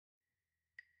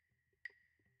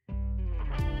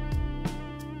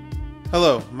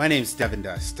Hello, my name's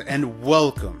devindust, and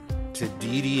welcome to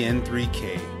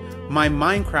ddn3k, my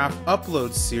Minecraft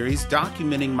upload series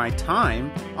documenting my time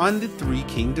on the Three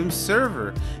Kingdoms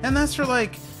server. And that's for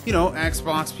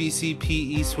Xbox, PC,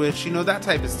 PE, Switch, that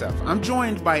type of stuff. I'm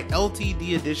joined by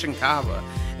LTD Edition Kava,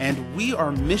 and we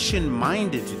are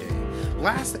mission-minded today.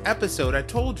 Last episode, I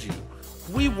told you,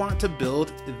 we want to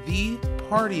build the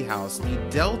party house, the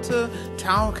Delta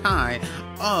Tao Kai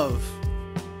of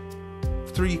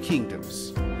Three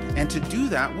Kingdoms. And to do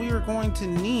that, we are going to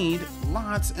need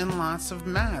lots and lots of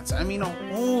mats. I mean, a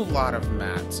whole lot of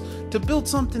mats to build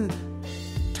something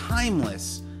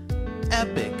timeless,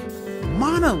 epic,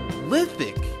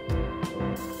 monolithic.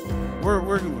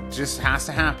 We're just has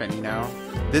to happen,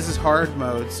 This is hard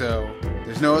mode, so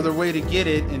there's no other way to get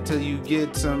it until you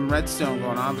get some redstone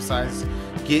going on besides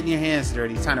getting your hands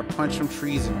dirty, trying to punch some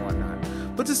trees and whatnot.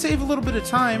 But to save a little bit of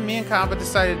time, me and Kaba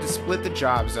decided to split the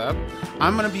jobs up.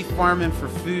 I'm going to be farming for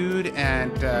food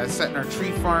and setting our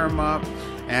tree farm up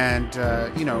and,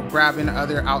 grabbing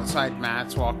other outside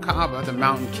mats, while Kaba, the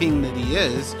mountain king that he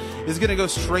is going to go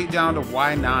straight down to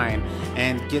Y9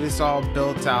 and get us all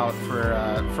built out for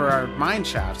our mine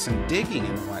shafts and digging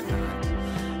and whatnot.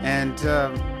 And,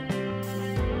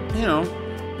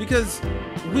 because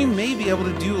we may be able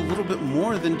to do a little bit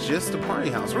more than just a party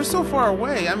house. We're so far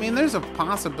away. I mean, there's a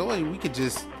possibility we could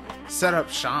just set up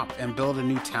shop and build a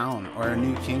new town or a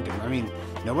new kingdom. I mean,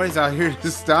 nobody's out here to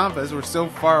stop us. We're so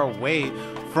far away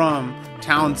from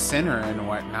town center and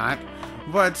whatnot.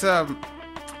 But, it's all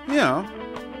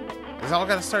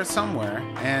got to start somewhere,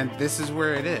 and this is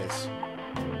where it is.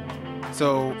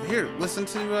 So, here, listen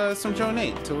to some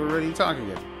JoNate till we're ready to talk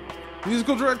again.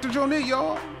 Musical director JoNate,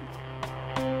 y'all.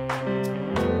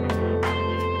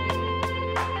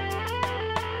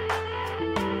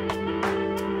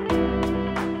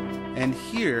 And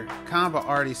here, Kamba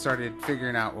already started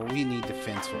figuring out what we need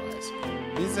defense-wise.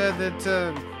 He said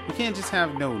that we can't just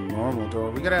have no normal door.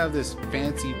 We gotta have this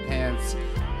fancy pants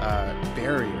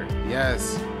barrier.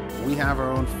 Yes, we have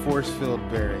our own force-field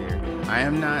barrier. I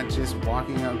am not just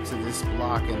walking up to this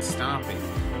block and stopping.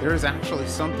 There is actually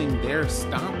something there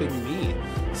stopping me.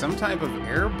 Some type of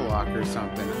air block or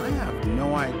something. I have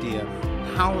no idea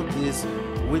how this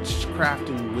witchcraft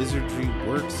and wizardry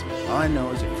works. All I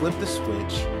know is you flip the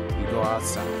switch, you go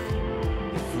outside.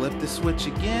 You flip the switch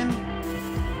again,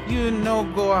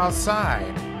 go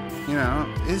outside.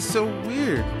 It's so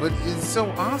weird, but it's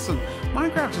so awesome.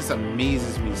 Minecraft just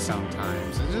amazes me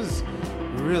sometimes. It's just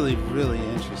really, really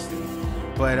interesting.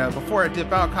 But before I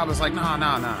dip out, Kaba's like, nah,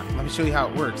 let me show you how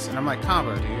it works. And I'm like,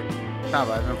 Kaba, dude,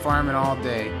 I've been farming all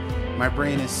day. My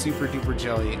brain is super duper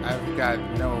jelly. I've got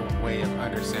no way of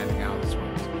understanding how this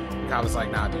works. And Kaba's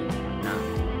like, nah, dude, nah.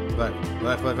 Look,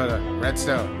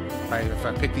 redstone. If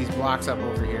I pick these blocks up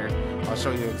over here, I'll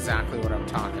show you exactly what I'm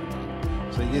talking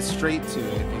about. So he gets straight to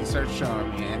it, and he starts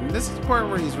showing me. And this is the part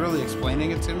where he's really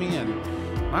explaining it to me, and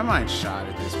my mind's shot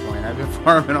at this point. I've been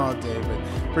farming all day,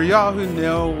 but for y'all who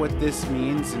know what this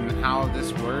means and how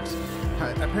this works,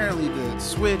 apparently the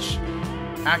switch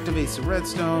activates the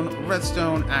redstone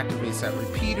activates that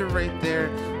repeater right there,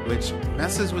 which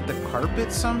messes with the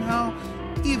carpet somehow.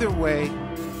 Either way,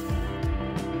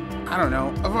 I don't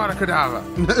know, Avada Kedavra.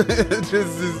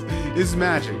 It's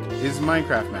magic. It's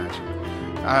Minecraft magic.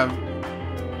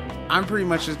 I'm pretty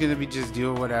much just gonna be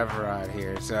doing whatever out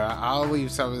here, so I'll leave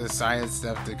some of the science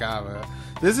stuff to Kava.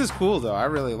 This is cool though. I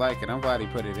really like it. I'm glad he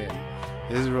put it in.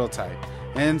 It is real tight.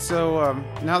 And so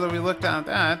now that we looked at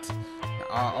that,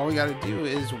 all we got to do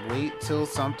is wait till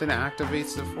something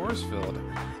activates the force field.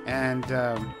 And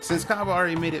since Kava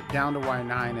already made it down to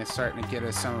Y9 and starting to get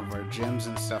us some of our gems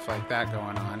and stuff like that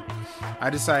going on, I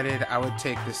decided I would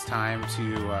take this time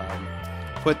to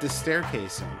put the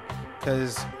staircase in.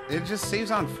 Because it just saves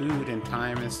on food and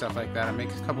time and stuff like that. I make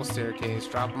a couple staircases,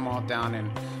 drop them all down,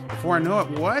 and before I know it,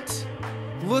 what?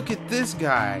 Look at this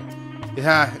guy.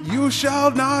 Yeah, you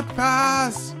shall not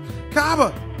pass.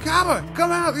 Kaba,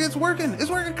 come out. It's working,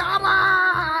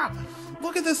 Kaba.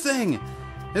 Look at this thing.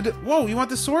 Whoa, you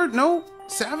want the sword? No?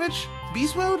 Savage?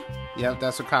 Beast mode? Yep,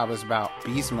 that's what Kaba's about,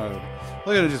 beast mode.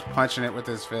 Look at him just punching it with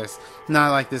his fist. Not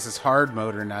like this is hard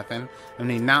mode or nothing. I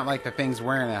mean, not like the thing's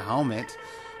wearing a helmet.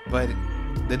 But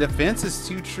the defense is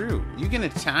too true. You can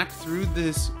attack through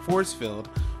this force field,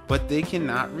 but they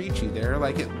cannot reach you. They're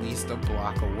like at least a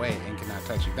block away and cannot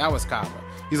touch you. That was Kaba.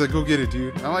 He's like, go get it,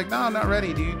 dude. I'm like, no, I'm not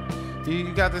ready, dude.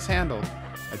 You got this handled.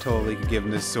 I totally could give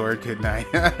him this sword, couldn't I?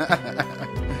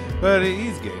 But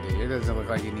he's good, dude. It doesn't look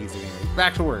like he needs it anyway.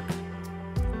 Back to work.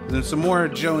 Then some more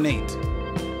JoNate.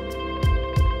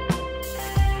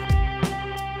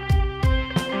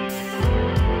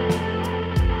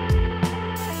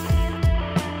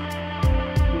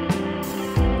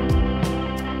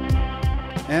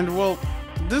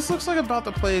 this looks like about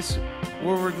the place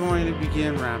where we're going to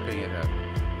begin wrapping it up.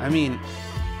 I mean,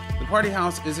 the party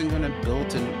house isn't going to be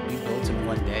built in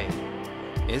one day.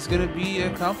 It's going to be a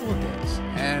couple of days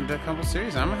and a couple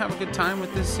series. I'm going to have a good time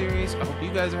with this series. I hope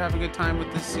you guys are having a good time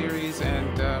with this series,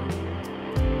 and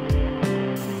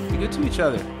be good to each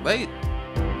other. Late.